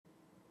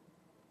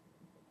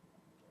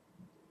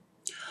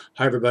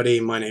Hi everybody,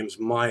 my name's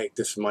Mike.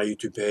 This is my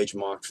YouTube page,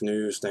 Mox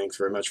News. Thanks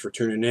very much for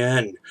tuning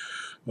in.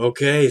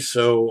 Okay,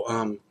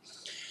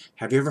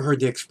 have you ever heard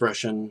the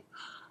expression,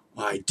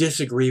 I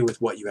disagree with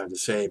what you have to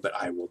say, but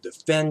I will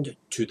defend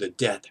to the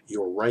death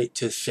your right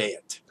to say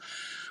it?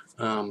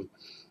 Um,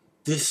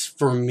 this,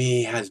 for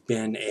me, has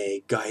been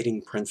a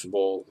guiding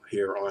principle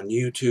here on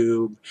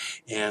YouTube,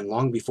 and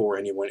long before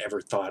anyone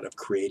ever thought of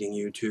creating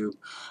YouTube.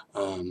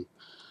 Um,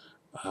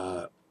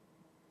 uh,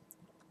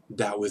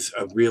 that was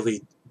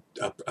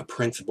a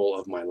principle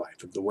of my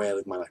life, of the way I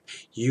live my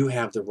life. You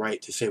have the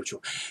right to say what you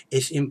want.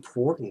 It's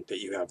important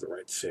that you have the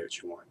right to say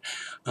what you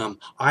want.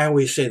 I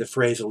always say the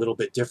phrase a little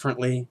bit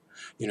differently.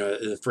 You know,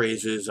 the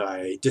phrase is,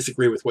 I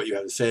disagree with what you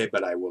have to say,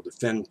 but I will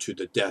defend to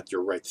the death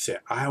your right to say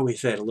it. I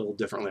always say it a little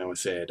differently. I always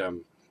say it,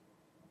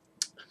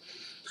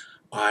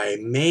 I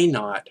may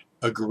not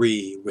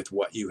agree with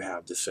what you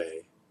have to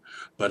say,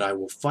 but I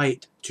will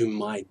fight to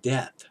my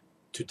death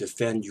to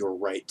defend your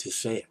right to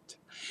say it.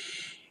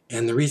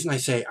 And the reason I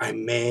say I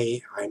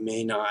may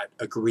not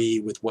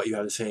agree with what you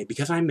have to say,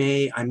 because I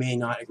may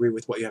not agree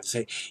with what you have to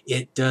say,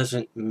 it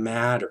doesn't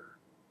matter.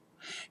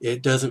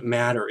 It doesn't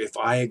matter if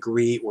I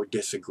agree or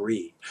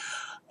disagree.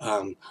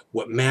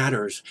 What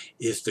matters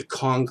is the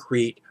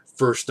concrete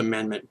First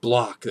Amendment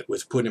block that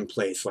was put in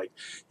place, like,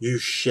 you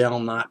shall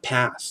not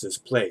pass this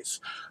place.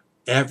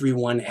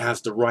 Everyone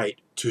has the right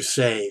to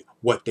say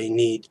what they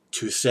need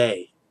to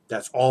say.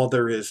 That's all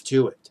there is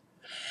to it.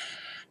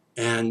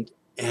 And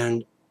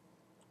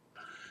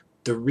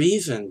the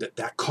reason that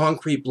that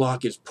concrete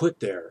block is put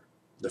there,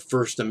 the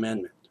First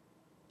Amendment,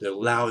 that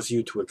allows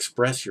you to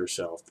express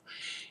yourself,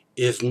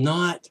 is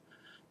not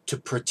to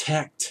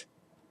protect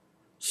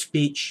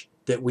speech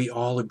that we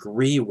all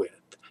agree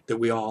with, that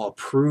we all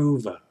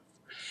approve of.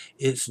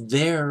 It's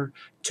there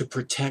to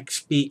protect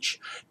speech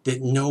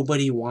that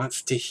nobody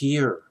wants to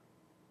hear.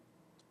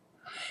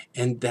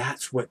 And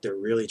that's what they're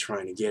really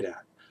trying to get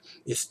at.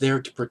 It's there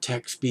to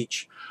protect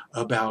speech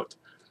about,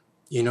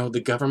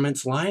 the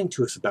government's lying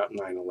to us about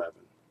 9/11.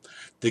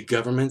 The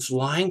government's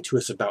lying to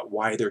us about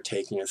why they're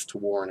taking us to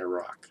war in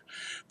Iraq.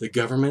 The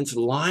government's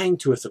lying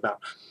to us about...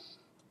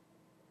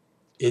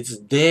 It's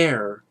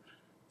there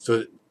so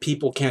that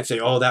people can't say,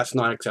 oh, that's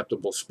not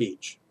acceptable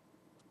speech.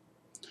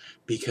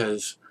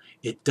 Because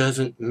it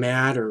doesn't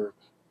matter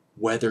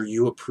whether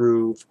you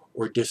approve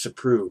or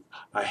disapprove.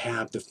 I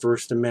have the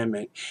First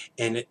Amendment,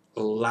 and it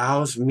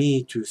allows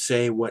me to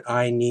say what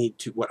I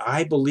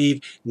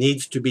believe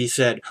needs to be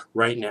said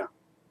right now.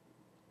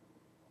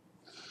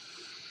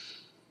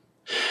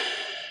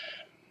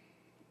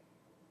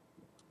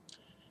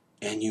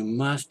 And you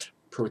must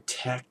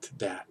protect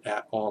that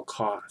at all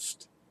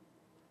cost.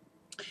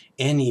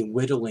 Any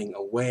whittling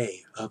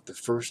away of the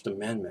First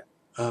Amendment,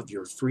 of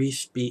your free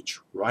speech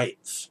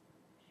rights,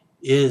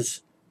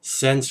 is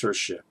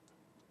censorship.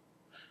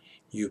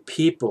 You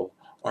people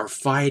are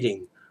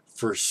fighting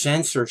for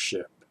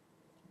censorship.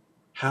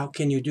 How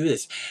can you do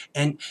this?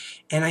 And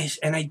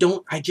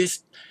I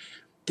just,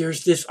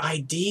 there's this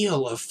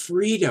ideal of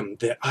freedom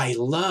that I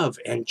love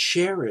and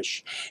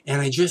cherish,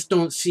 and I just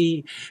don't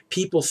see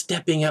people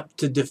stepping up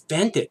to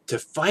defend it, to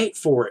fight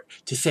for it,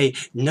 to say,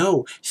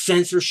 no,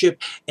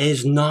 censorship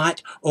is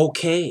not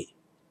okay.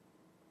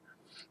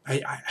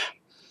 I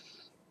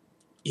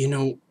you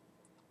know,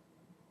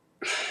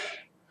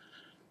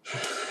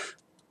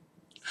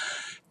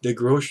 the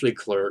grocery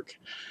clerk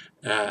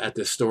at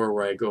the store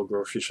where I go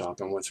grocery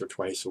shopping once or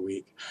twice a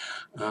week,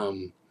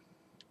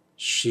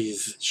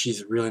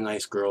 she's a really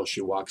nice girl.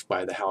 She walks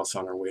by the house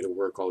on her way to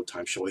work all the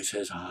time. She always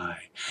says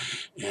hi.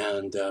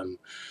 And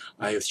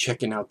I was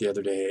checking out the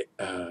other day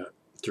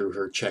through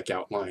her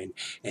checkout line,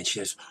 and she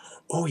says,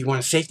 oh, you want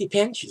a safety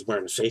pin? She's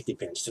wearing a safety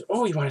pin. She said,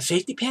 oh, you want a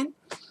safety pin?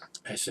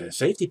 I said, a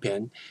safety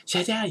pin? She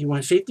said, yeah, you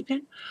want a safety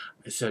pin?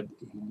 I said,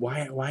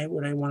 why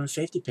would I want a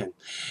safety pin?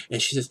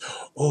 And she says,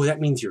 oh, that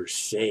means you're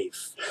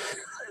safe.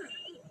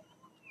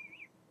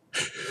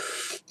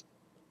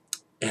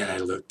 And I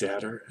looked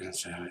at her and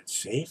said,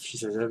 safe? She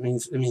said, it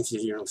means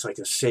it's like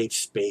a safe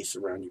space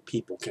around you.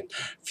 People can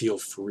feel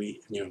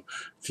free,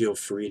 feel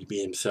free to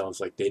be themselves,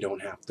 like they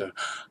don't have to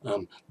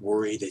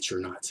worry that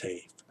you're not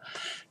safe.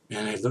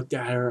 And I looked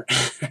at her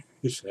and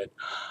I said,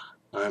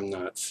 I'm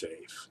not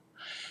safe.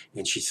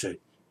 And she said,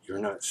 you're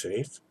not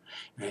safe?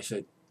 And I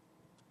said,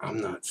 I'm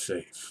not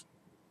safe.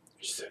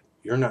 She said,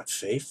 you're not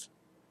safe?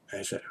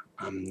 And I said,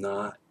 I'm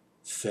not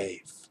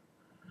safe.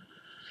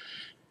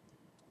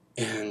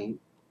 And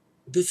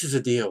this is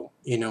a deal,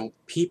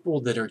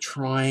 people that are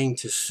trying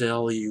to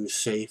sell you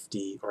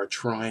safety are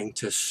trying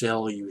to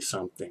sell you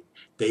something.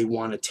 They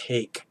want to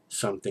take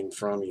something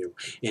from you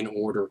in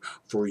order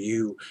for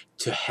you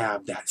to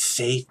have that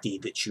safety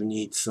that you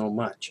need so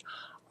much.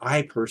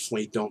 I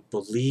personally don't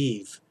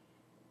believe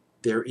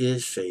there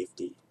is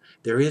safety.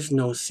 There is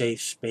no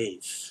safe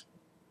space.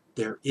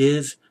 There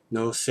is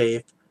no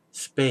safe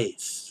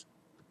space.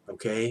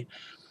 Okay?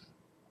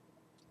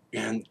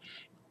 And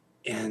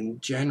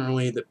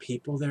generally the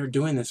people that are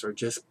doing this are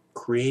just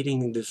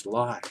creating this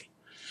lie.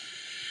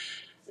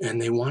 And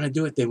they want to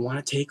do it. They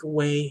want to take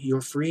away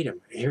your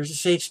freedom. Here's a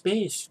safe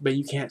space, but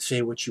you can't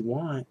say what you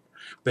want.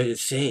 But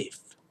it's safe.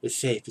 It's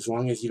safe. As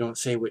long as you don't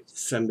say what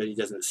somebody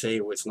doesn't say,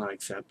 what's not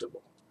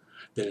acceptable,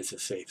 then it's a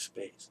safe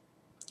space.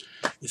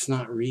 It's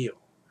not real.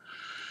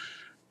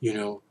 You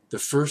know, the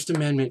First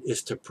Amendment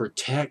is to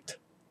protect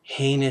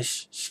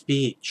heinous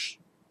speech.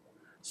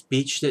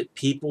 Speech that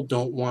people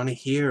don't want to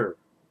hear.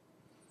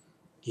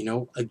 You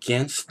know,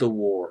 against the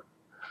war.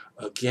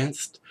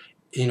 Against,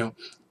 you know,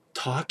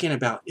 talking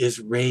about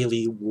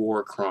Israeli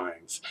war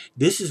crimes.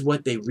 This is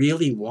what they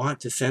really want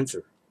to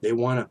censor. They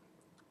want to,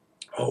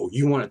 oh,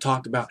 you want to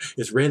talk about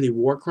Israeli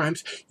war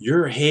crimes?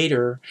 You're a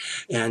hater,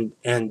 and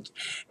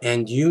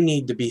you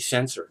need to be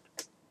censored.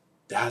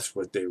 That's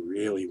what they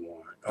really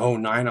want. Oh,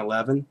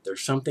 9/11,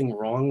 there's something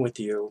wrong with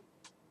you.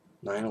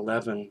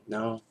 9/11,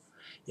 no.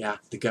 Yeah,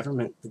 the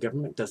government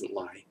doesn't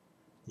lie.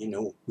 You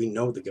know, we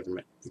know the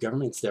government. The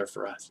government's there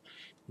for us.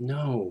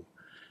 No.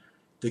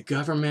 The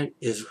government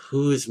is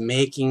who's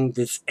making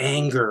this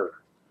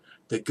anger.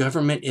 The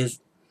government is,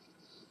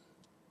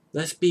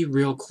 let's be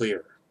real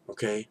clear,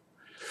 okay?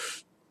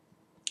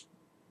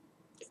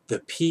 The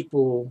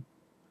people,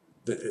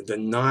 the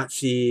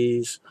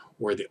Nazis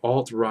or the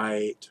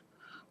alt-right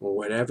or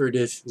whatever it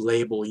is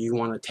label you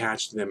want to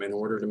attach to them in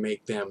order to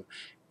make them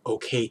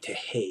okay to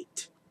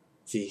hate.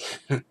 See,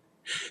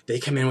 they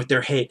come in with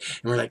their hate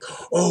and we're like,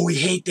 oh, we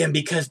hate them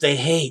because they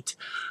hate.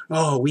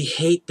 Oh, we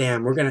hate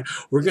them. We're gonna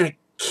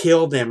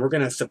kill them. We're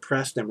gonna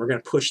suppress them. We're gonna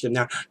push them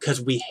down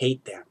because we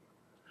hate them.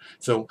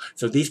 So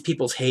these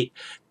people's hate,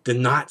 the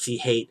Nazi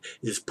hate,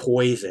 is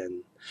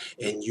poison,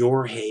 and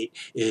your hate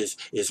is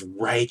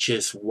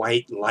righteous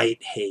white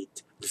light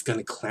hate. It's going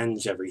to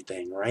cleanse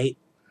everything, right?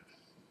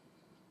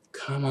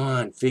 Come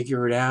on,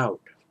 figure it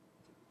out.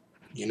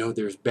 You know,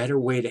 there's better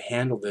way to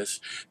handle this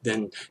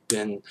than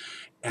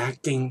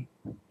acting,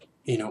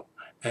 you know,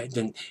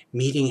 than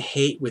meeting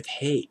hate with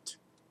hate.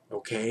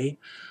 Okay.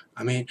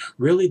 I mean,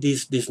 really,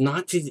 these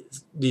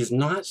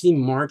Nazi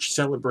March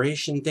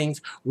celebration things,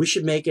 we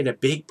should make it a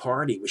big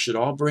party. We should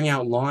all bring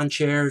out lawn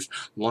chairs,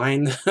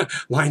 line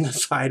the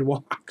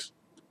sidewalks.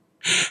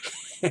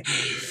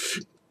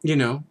 You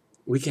know,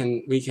 we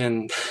can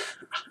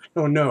I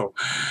don't know,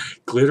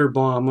 glitter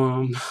bomb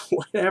them,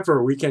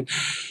 whatever. We can,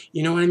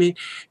 you know what I mean?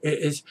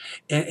 It's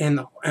and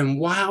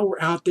while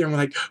we're out there, and we're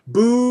like,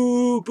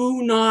 boo,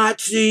 boo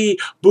Nazi,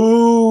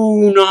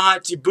 boo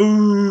Nazi,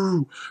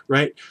 boo,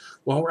 right?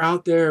 While we're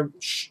out there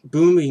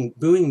booing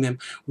them,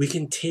 we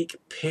can take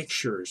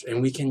pictures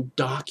and we can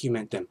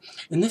document them.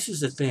 And this is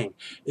the thing,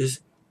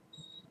 is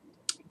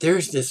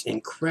there's this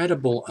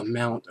incredible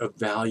amount of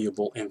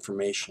valuable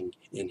information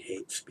in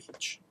hate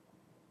speech,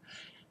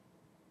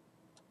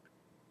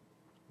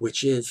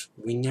 which is,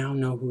 we now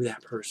know who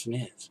that person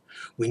is.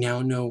 We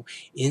now know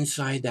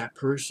inside that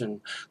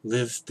person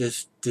lives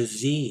this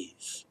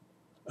disease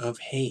of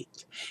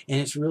hate. And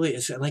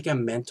it's like a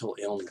mental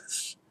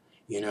illness,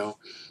 you know?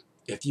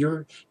 If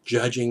you're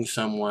judging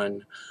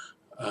someone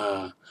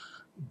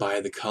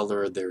by the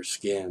color of their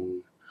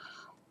skin,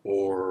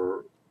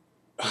 or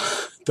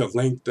the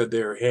length of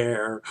their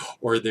hair,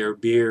 or their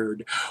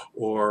beard,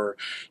 or,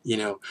 you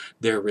know,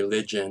 their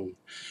religion,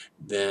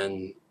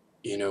 then,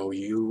 you know,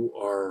 you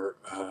are,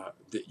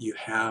 that you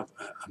have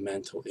a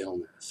mental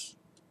illness,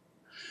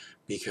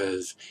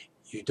 because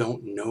you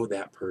don't know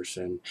that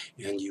person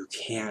and you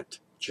can't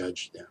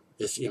judge them.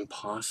 It's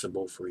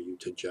impossible for you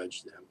to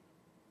judge them.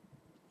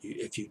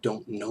 If you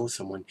don't know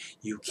someone,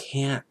 you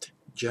can't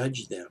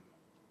judge them.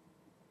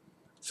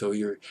 So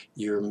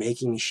you're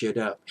making shit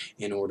up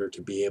in order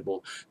to be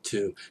able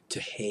to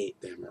hate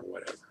them or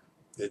whatever.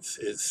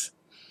 It's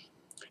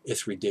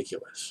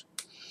ridiculous.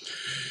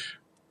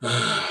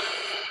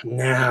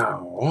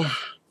 Now,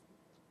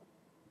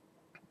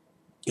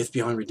 it's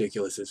beyond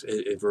ridiculous.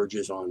 It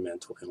verges on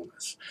mental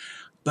illness.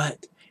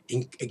 But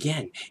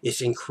again,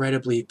 it's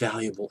incredibly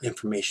valuable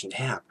information to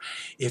have.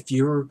 If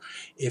you're,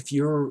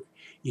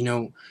 you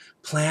know,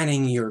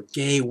 planning your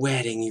gay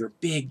wedding, your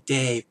big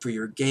day for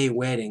your gay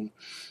wedding,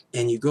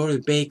 and you go to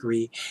the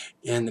bakery,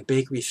 and the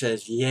bakery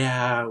says,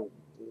 yeah,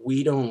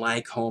 we don't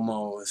like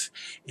homos,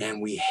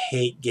 and we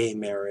hate gay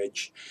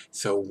marriage,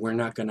 so we're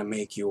not going to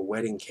make you a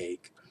wedding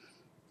cake.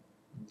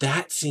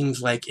 That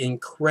seems like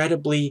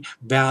incredibly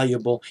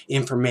valuable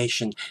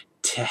information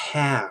to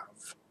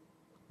have,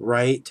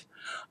 right?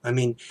 I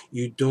mean,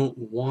 you don't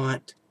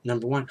want,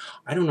 number one,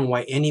 I don't know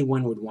why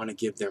anyone would want to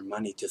give their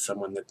money to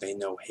someone that they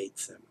know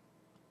hates them,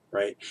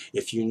 right?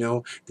 If you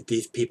know that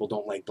these people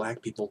don't like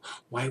black people,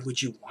 why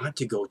would you want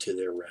to go to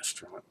their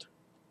restaurant,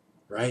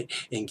 right?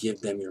 And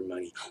give them your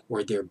money,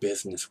 or their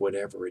business,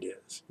 whatever it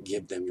is,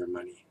 give them your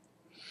money,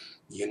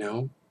 you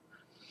know?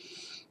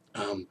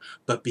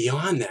 But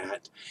beyond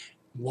that,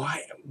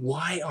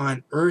 why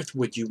on earth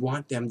would you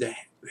want them to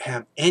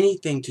have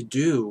anything to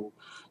do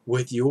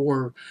with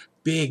your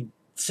big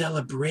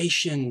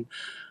celebration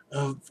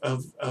of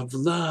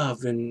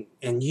love and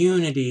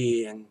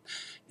unity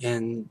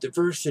and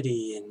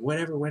diversity and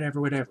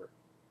whatever,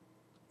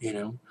 you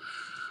know?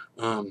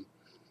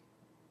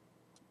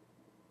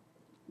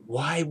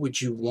 Why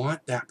would you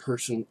want that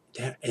person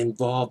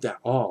involved at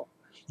all?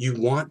 You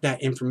want that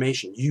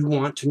information. You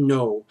want to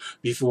know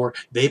before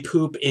they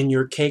poop in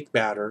your cake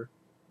batter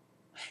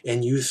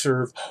and you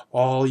serve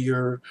all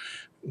your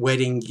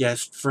wedding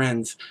guest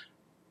friends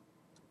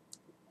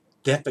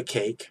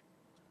cake.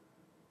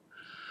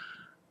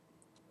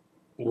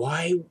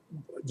 Why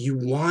you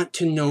want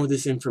to know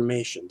this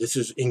information? This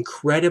is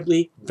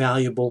incredibly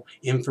valuable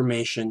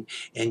information,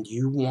 and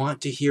you want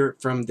to hear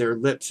it from their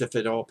lips if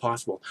at all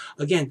possible.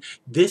 Again,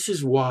 this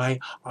is why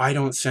I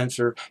don't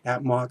censor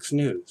at Mox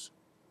News.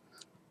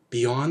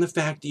 Beyond the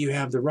fact that you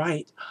have the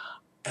right,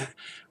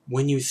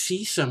 when you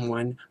see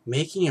someone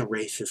making a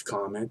racist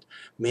comment,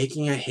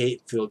 making a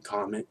hate-filled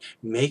comment,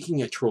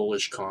 making a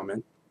trollish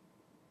comment,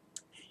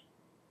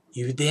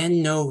 you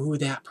then know who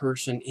that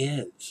person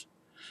is.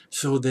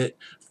 So that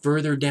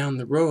further down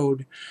the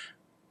road,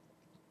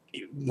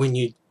 when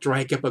you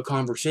strike up a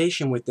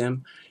conversation with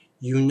them,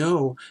 you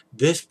know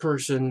this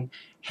person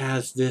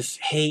has this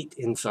hate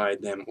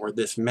inside them, or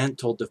this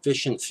mental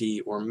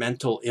deficiency, or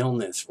mental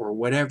illness, or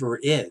whatever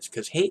it is.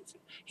 Because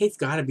hate's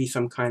got to be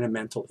some kind of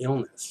mental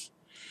illness.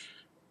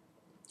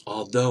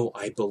 Although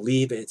I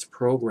believe it's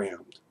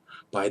programmed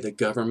by the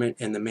government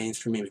and the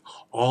mainstream media.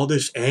 All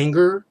this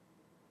anger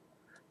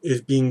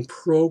is being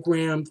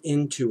programmed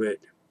into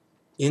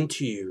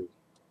you.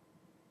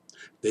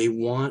 They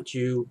want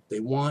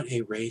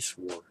a race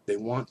war. They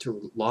want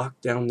to lock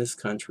down this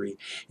country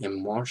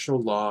in martial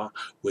law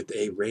with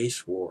a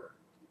race war.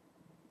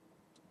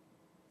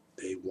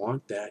 They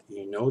want that.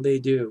 You know they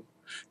do.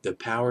 The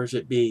powers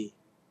that be.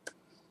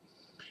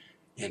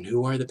 And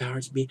who are the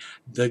powers that be?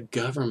 The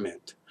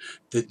government,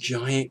 the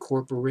giant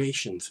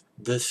corporations,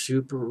 the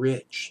super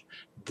rich.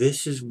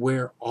 This is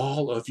where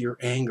all of your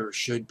anger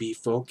should be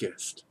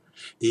focused.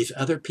 These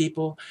other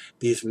people,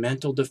 these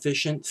mental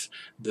deficients,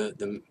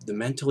 the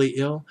mentally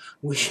ill,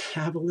 we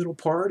have a little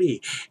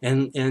party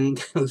and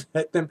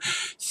let them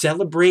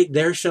celebrate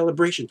their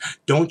celebration.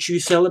 Don't you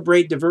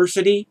celebrate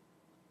diversity?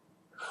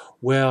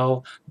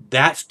 Well,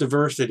 that's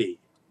diversity.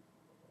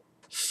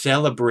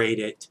 Celebrate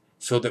it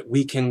so that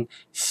we can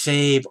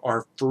save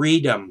our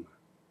freedom.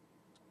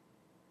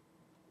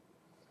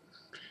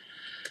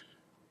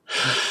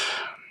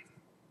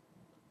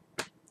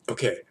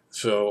 Okay,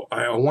 so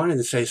I wanted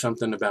to say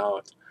something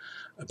about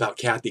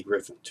Kathy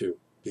Griffin too,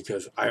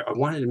 because I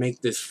wanted to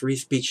make this free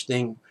speech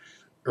thing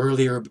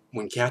earlier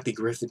when Kathy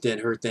Griffin did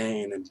her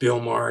thing, and then Bill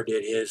Maher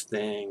did his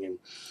thing,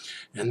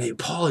 and they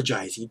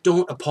apologize. You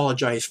don't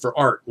apologize for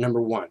art,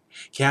 number one.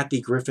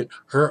 Kathy Griffin,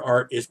 her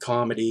art is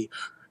comedy.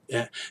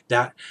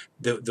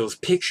 Those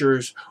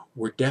pictures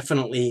were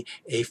definitely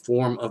a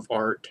form of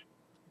art.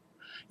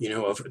 You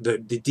know, of the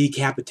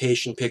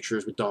decapitation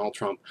pictures with Donald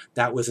Trump.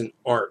 That was an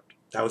art.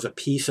 That was a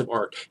piece of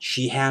art.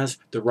 She has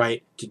the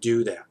right to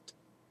do that.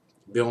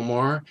 Bill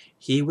Maher,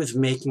 he was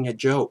making a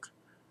joke.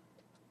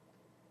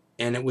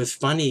 And it was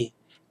funny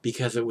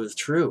because it was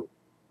true.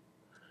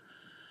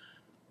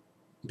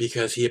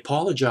 Because he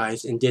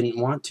apologized and didn't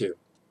want to.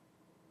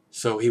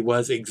 So he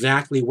was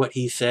exactly what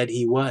he said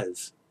he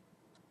was.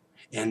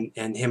 And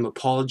him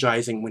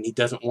apologizing when he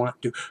doesn't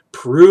want to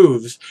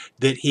proves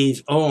that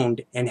he's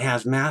owned and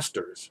has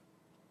masters.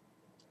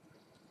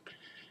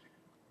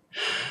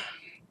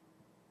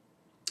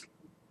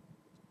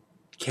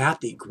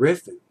 Kathy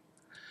Griffin,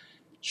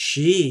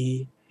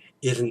 she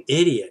is an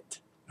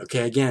idiot. Okay,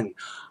 again,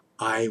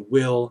 I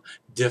will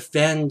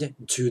defend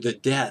to the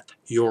death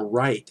your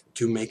right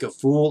to make a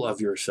fool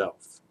of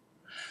yourself.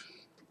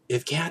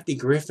 If Kathy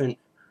Griffin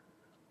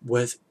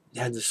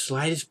had the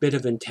slightest bit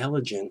of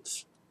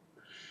intelligence,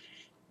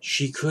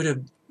 she could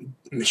have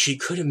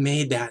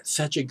made that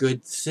such a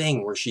good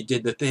thing where she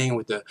did the thing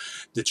with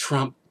the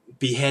Trump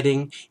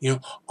beheading. You know,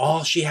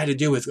 all she had to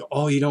do was go,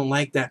 oh, you don't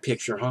like that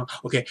picture, huh?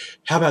 Okay,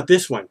 how about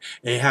this one?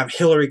 And you have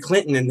Hillary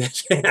Clinton in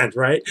this hand,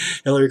 right?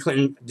 Hillary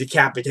Clinton,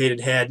 decapitated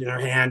head in her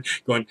hand,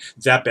 going,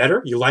 is that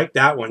better? You like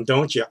that one,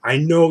 don't you? I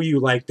know you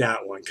like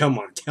that one. Come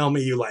on, tell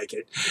me you like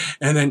it.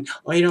 And then,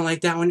 oh, you don't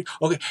like that one?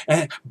 Okay,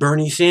 and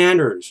Bernie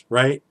Sanders,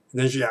 right? And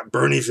then you got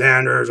Bernie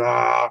Sanders,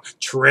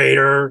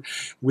 traitor.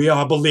 We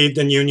all believed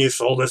in you and you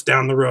sold us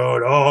down the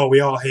road. Oh, we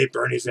all hate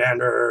Bernie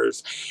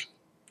Sanders.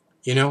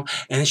 You know,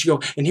 and then she go,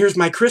 and here's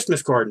my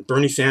Christmas card. And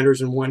Bernie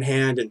Sanders in one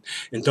hand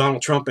and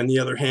Donald Trump in the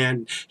other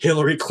hand,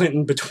 Hillary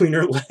Clinton between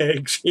her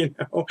legs, you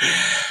know.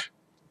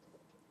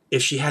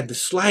 If she had the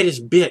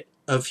slightest bit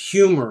of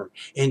humor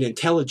and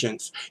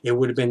intelligence, it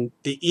would have been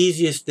the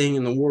easiest thing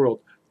in the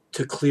world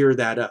to clear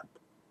that up.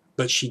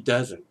 But she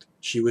doesn't.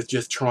 She was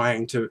just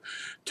trying to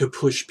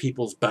push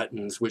people's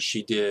buttons, which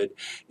she did,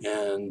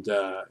 and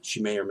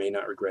she may or may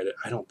not regret it.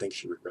 I don't think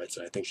she regrets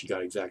it. I think she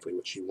got exactly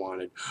what she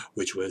wanted,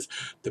 which was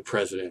the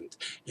president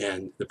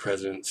and the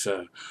president's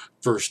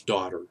first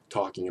daughter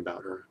talking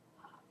about her.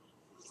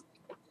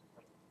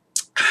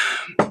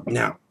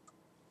 Now,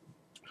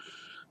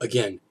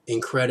 again,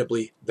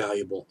 incredibly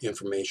valuable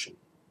information.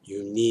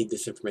 You need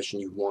this information.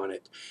 You want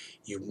it.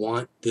 You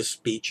want this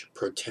speech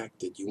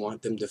protected. You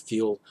want them to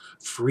feel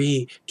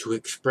free to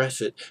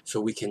express it so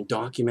we can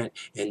document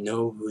and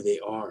know who they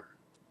are.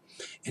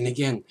 And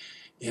again,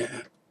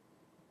 yeah,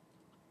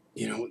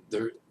 you know,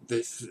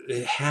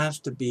 it has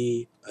to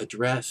be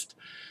addressed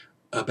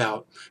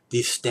about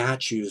these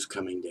statues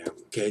coming down.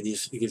 Okay,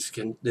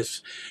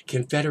 this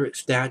Confederate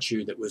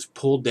statue that was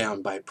pulled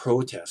down by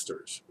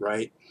protesters,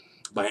 right?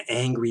 By an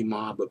angry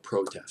mob of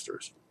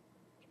protesters.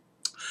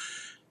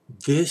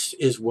 This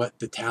is what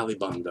the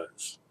Taliban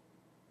does,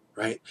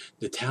 right?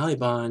 The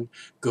Taliban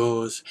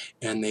goes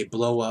and they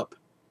blow up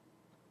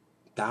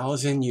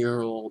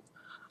 1,000-year-old,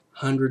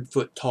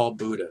 100-foot tall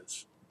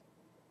Buddhas.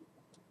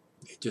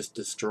 They just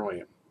destroy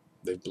them.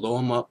 They blow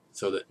them up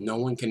so that no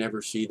one can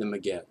ever see them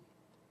again.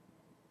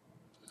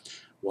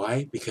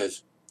 Why?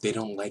 Because they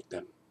don't like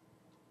them.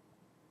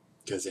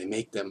 Because they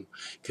make them,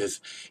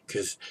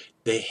 because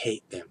they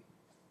hate them.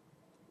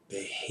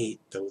 They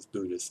hate those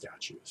Buddha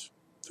statues.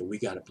 So we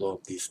got to blow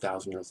up these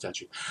 1,000-year-old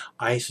statues.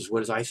 ISIS, what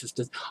does ISIS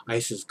do?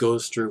 ISIS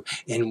goes through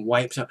and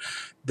wipes out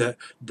the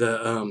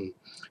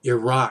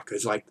Iraq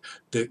is like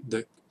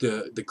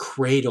the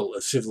cradle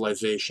of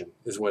civilization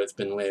is what it's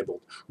been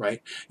labeled,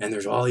 right? And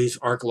there's all these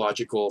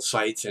archaeological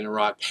sites in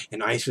Iraq,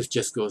 and ISIS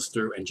just goes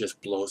through and just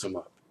blows them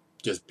up.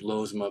 Just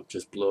blows them up,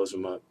 just blows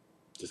them up,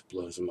 just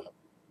blows them up.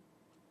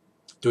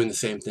 Doing the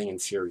same thing in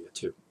Syria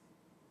too.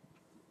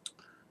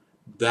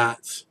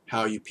 That's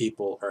how you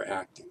people are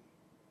acting.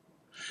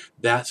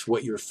 That's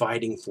what you're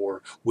fighting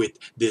for with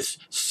this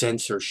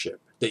censorship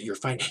that you're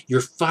fighting.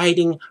 You're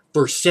fighting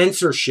for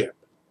censorship.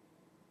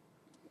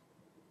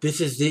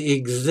 This is the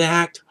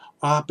exact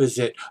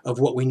opposite of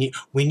what we need.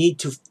 We need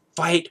to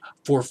fight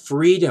for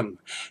freedom.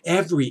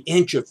 Every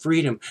inch of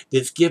freedom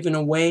that's given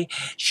away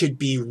should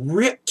be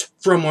ripped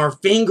from our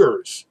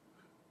fingers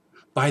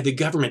by the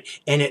government.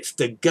 And it's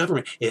the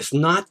government. It's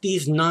not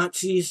these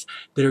Nazis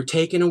that are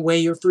taking away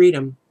your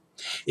freedom.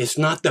 It's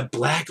not the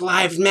Black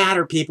Lives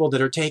Matter people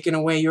that are taking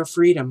away your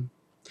freedom.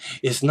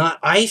 It's not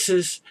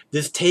ISIS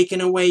that's taking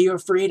away your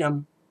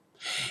freedom.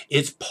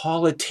 It's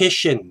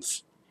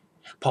politicians.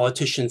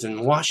 Politicians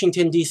in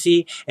Washington,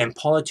 D.C., and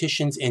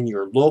politicians in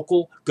your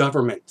local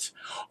government.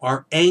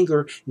 Our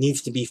anger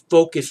needs to be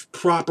focused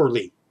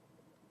properly.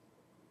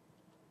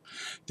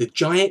 The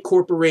giant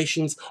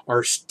corporations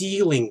are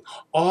stealing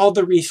all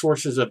the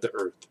resources of the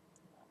earth.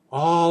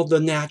 All the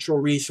natural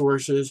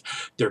resources.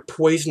 They're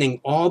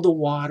poisoning all the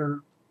water.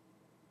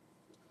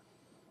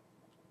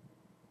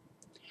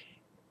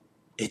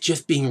 It's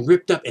just being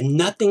ripped up and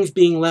nothing's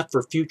being left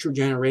for future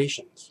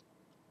generations.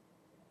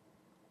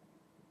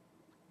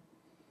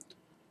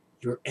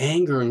 Your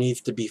anger needs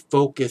to be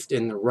focused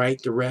in the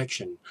right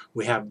direction.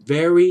 We have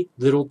very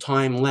little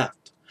time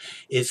left.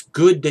 It's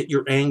good that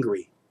you're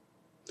angry.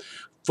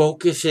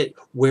 Focus it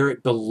where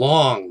it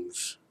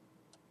belongs.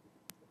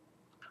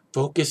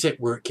 Focus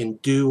it where it can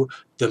do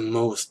the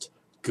most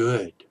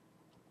good.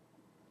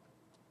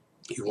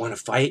 You want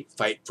to fight?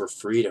 Fight for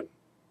freedom.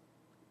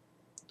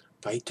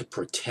 Fight to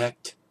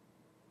protect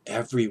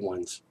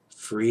everyone's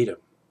freedom.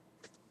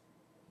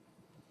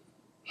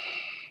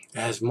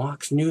 As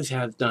Mox News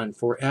has done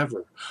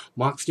forever.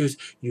 Mox News,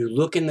 you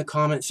look in the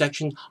comment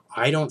section,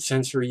 I don't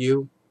censor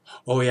you.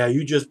 Oh yeah,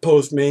 you just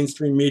post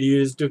mainstream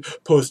media,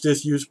 post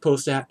this, you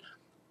post that.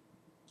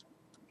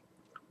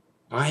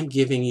 I'm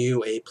giving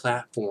you a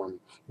platform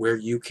where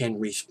you can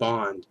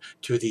respond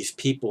to these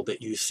people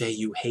that you say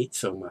you hate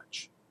so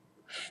much.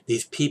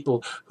 These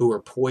people who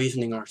are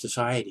poisoning our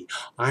society.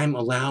 I'm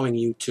allowing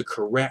you to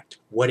correct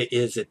what it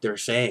is that they're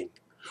saying.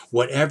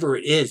 Whatever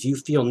it is you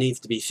feel needs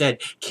to be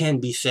said can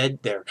be said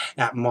there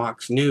at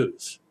Mox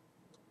News.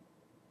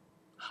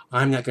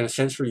 I'm not going to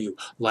censor you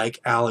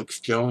like Alex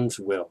Jones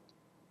will.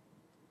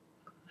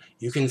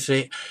 You can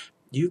say,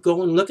 you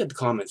go and look at the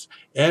comments.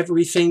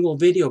 Every single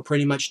video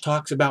pretty much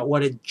talks about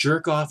what a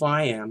jerk off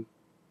I am.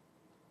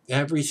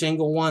 Every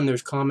single one,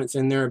 there's comments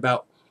in there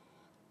about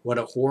what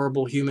a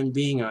horrible human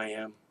being I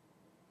am.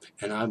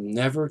 And I've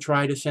never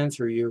tried to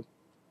censor you.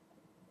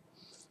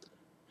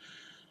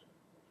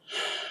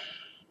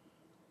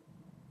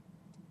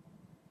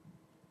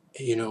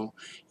 You know,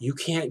 you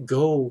can't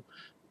go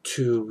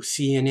to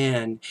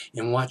CNN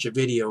and watch a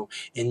video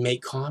and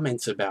make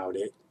comments about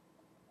it,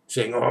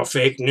 saying, oh,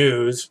 fake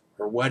news,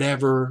 or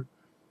whatever,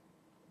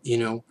 you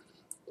know,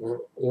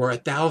 or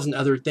 1,000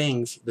 other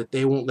things that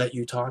they won't let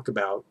you talk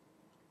about.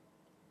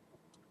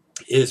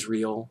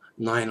 Israel,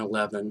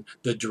 9/11,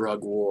 the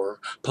drug war,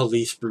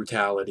 police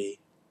brutality.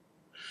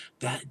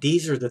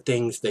 These are the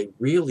things they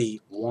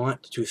really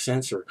want to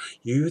censor.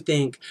 You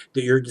think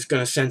that you're just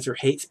going to censor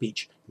hate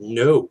speech?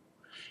 No.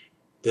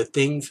 The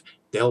things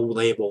they'll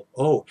label,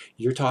 oh,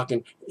 you're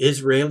talking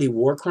Israeli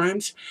war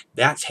crimes?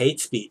 That's hate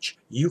speech.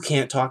 You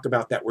can't talk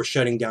about that. We're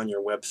shutting down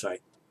your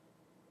website.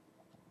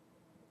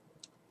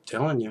 I'm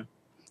telling you.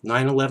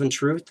 9/11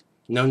 truth?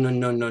 No, no,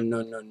 no, no,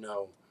 no, no,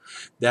 no.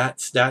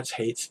 That's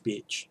hate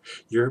speech.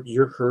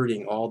 You're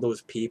hurting all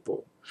those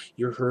people.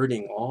 You're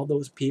hurting all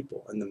those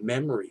people and the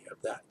memory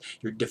of that.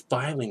 You're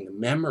defiling the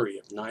memory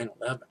of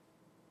 9/11.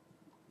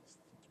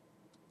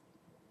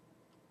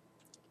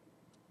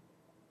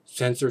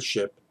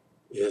 Censorship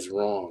is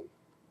wrong.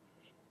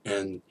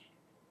 And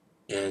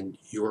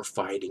you're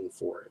fighting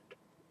for it.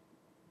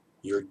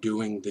 you're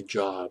doing the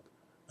job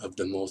of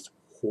the most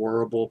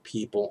horrible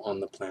people on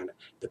the planet,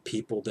 the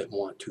people that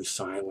want to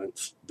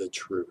silence the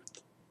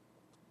truth.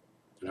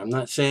 And I'm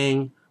not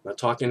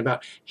talking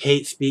about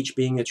hate speech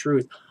being the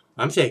truth.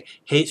 I'm saying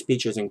hate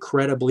speech is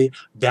incredibly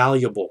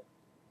valuable.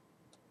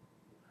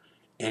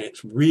 And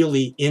it's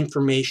really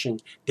information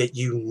that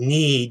you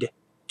need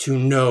to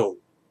know.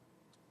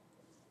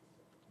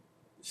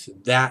 It's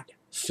that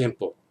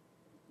simple.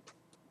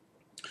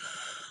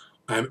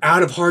 I'm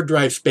out of hard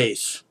drive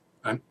space.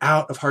 I'm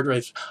out of hard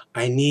drives.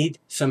 I need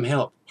some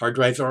help. Hard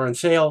drives are on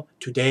sale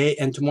today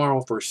and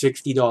tomorrow for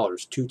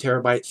 $60. 2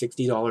 terabytes,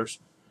 $60.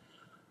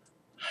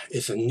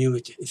 It's a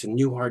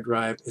new hard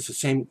drive. It's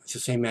the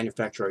same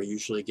manufacturer I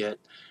usually get.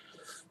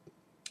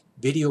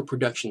 Video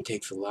production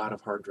takes a lot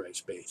of hard drive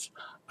space.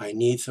 I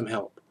need some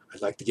help.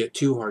 I'd like to get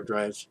 2 hard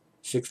drives,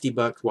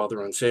 $60 while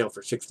they're on sale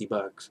for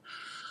 $60.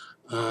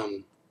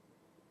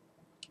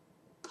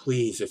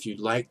 Please, if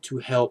you'd like to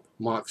help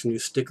Mox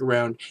News, stick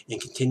around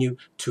and continue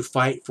to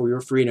fight for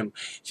your freedom.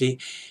 See,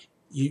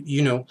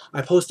 you know,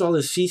 I post all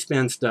this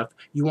C-SPAN stuff.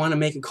 You want to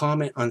make a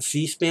comment on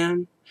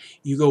C-SPAN?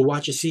 You go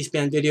watch a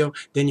C-SPAN video,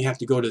 then you have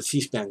to go to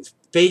C-SPAN's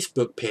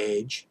Facebook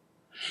page,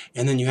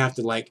 and then you have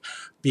to like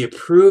be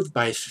approved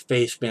by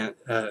C-SPAN's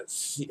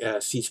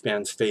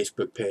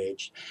Facebook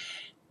page.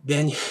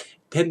 Then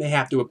they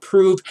have to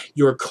approve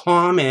your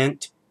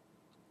comment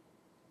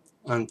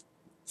on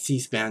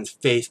C-SPAN's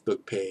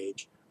Facebook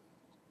page.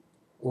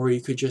 Or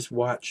you could just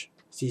watch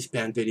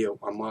C-SPAN video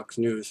on Mox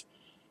News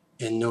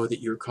and know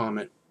that your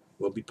comment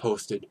will be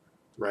posted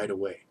right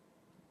away.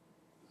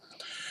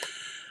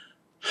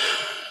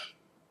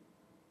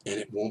 And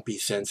it won't be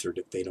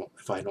censored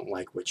if I don't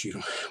like what you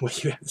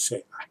have to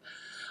say.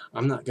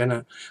 I'm not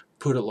gonna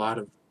put a lot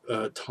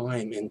of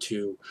time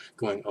into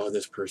going, oh,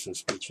 this person's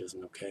speech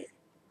isn't okay,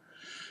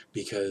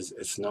 because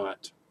it's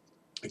not.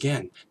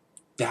 Again,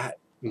 that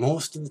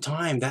most of the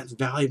time that's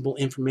valuable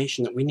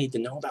information that we need to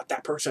know about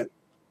that person.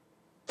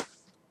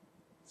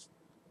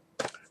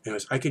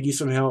 Anyways, I could use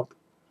some help.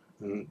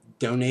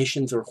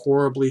 Donations are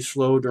horribly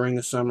slow during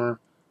the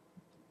summer.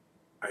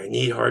 I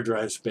need hard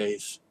drive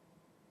space.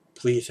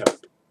 Please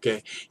help.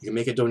 Okay, you can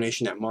make a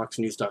donation at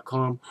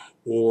moxnews.com,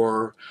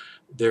 or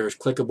there's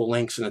clickable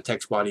links in the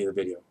text body of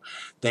the video.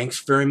 Thanks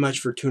very much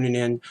for tuning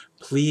in.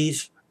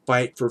 Please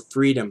fight for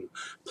freedom.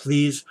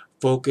 Please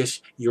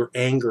focus your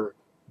anger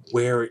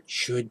where it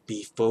should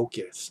be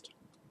focused.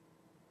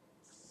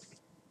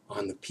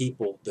 On the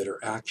people that are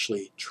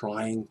actually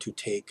trying to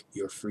take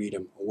your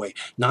freedom away.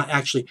 Not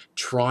actually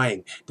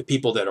trying, the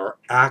people that are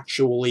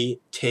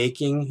actually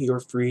taking your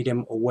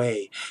freedom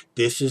away.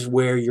 This is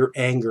where your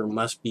anger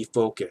must be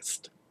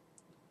focused.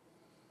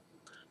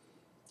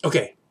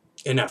 Okay,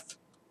 enough.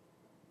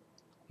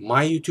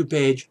 My YouTube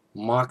page,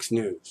 Mox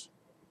News.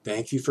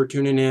 Thank you for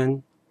tuning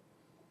in.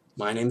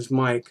 My name's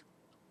Mike.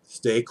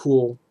 Stay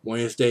cool. One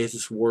of these days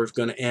this war is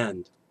going to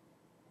end.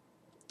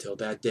 Till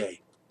that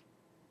day.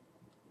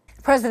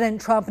 President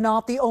Trump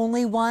not the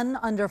only one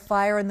under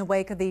fire in the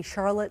wake of the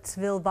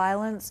Charlottesville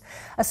violence.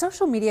 A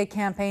social media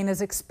campaign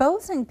is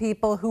exposing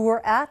people who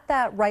were at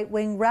that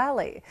right-wing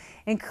rally,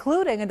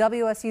 including a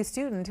WSU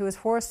student who was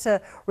forced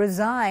to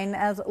resign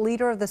as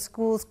leader of the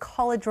school's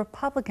college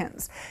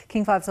Republicans.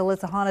 King 5's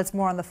Alyssa Hahn has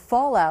more on the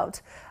fallout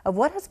of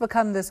what has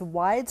become this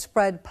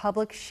widespread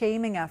public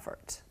shaming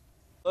effort.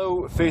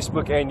 Hello,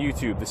 Facebook and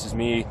YouTube. This is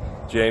me,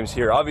 James,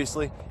 here,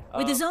 obviously.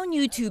 With his own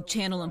YouTube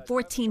channel and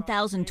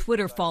 14,000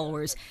 Twitter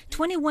followers,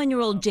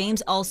 21-year-old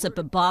James Alsop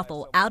of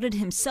Bothell outed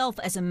himself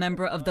as a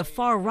member of the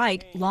far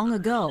right long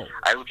ago.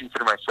 I would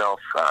consider myself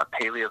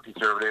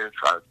paleo-conservative.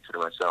 I would consider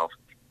myself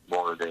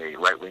more of a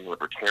right-wing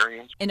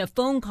libertarian. In a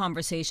phone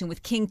conversation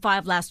with King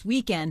 5 last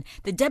weekend,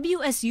 the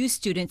WSU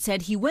student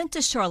said he went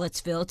to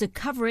Charlottesville to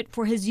cover it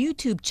for his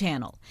YouTube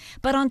channel.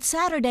 But on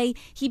Saturday,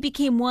 he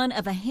became one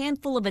of a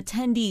handful of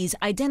attendees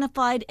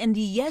identified in the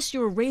Yes,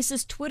 You're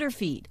Racist Twitter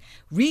feed,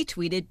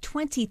 retweeted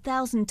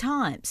 20,000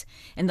 times.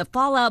 In the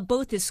fallout,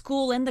 both his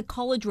school and the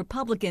college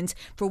Republicans,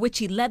 for which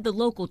he led the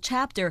local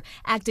chapter,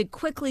 acted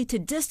quickly to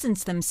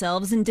distance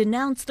themselves and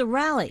denounce the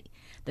rally.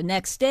 The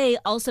next day,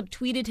 Alsop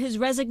tweeted his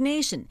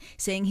resignation,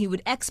 saying he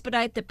would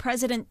expedite the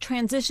president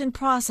transition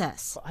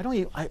process.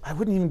 I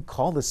wouldn't even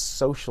call this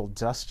social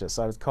justice.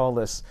 I would call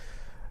this,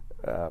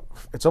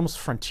 it's almost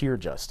frontier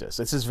justice.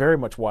 This is very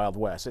much Wild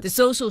West. The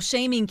social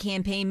shaming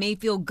campaign may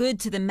feel good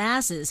to the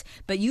masses,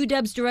 but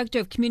UW's Director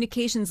of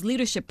Communications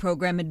Leadership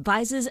Program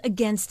advises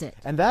against it.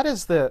 And that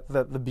is the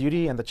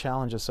beauty and the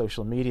challenge of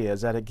social media,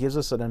 is that it gives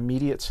us an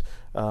immediate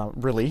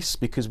release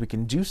because we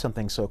can do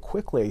something so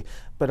quickly,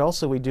 but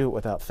also we do it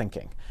without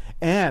thinking.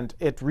 And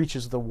it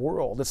reaches the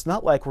world. It's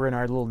not like we're in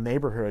our little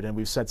neighborhood and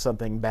we've said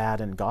something bad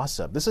and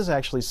gossip. This is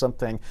actually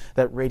something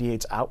that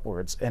radiates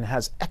outwards and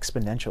has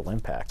exponential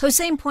impact.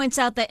 Hossein points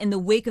out that in the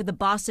wake of the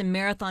Boston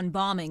Marathon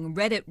bombing,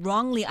 Reddit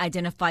wrongly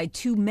identified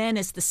 2 men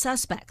as the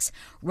suspects.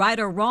 Right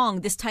or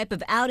wrong, this type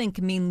of outing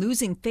can mean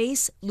losing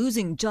face,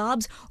 losing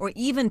jobs, or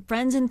even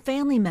friends and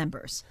family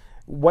members.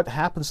 what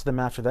happens to them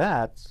after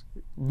that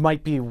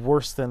might be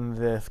worse than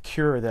the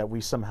cure that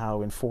we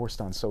somehow enforced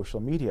on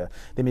social media.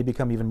 They may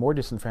become even more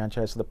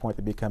disenfranchised to the point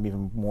they become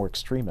even more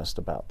extremist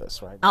about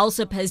this, right?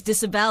 Alsop has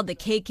disavowed the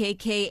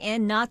KKK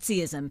and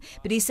Nazism,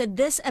 but he said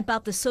this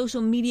about the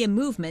social media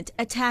movement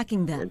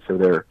attacking them. And so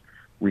they're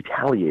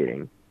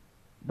retaliating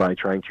by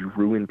trying to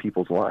ruin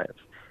people's lives.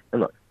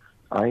 And look,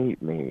 I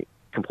may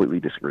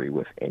completely disagree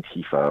with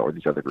Antifa or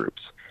these other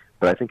groups,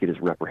 but I think it is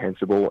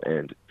reprehensible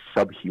and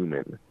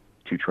subhuman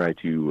to try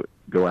to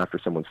go after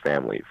someone's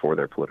family for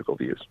their political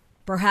views.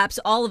 Perhaps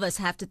all of us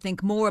have to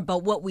think more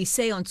about what we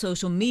say on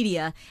social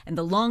media and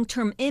the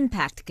long-term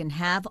impact it can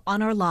have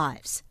on our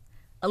lives.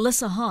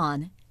 Alyssa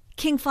Hahn,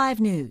 King 5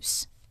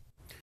 News.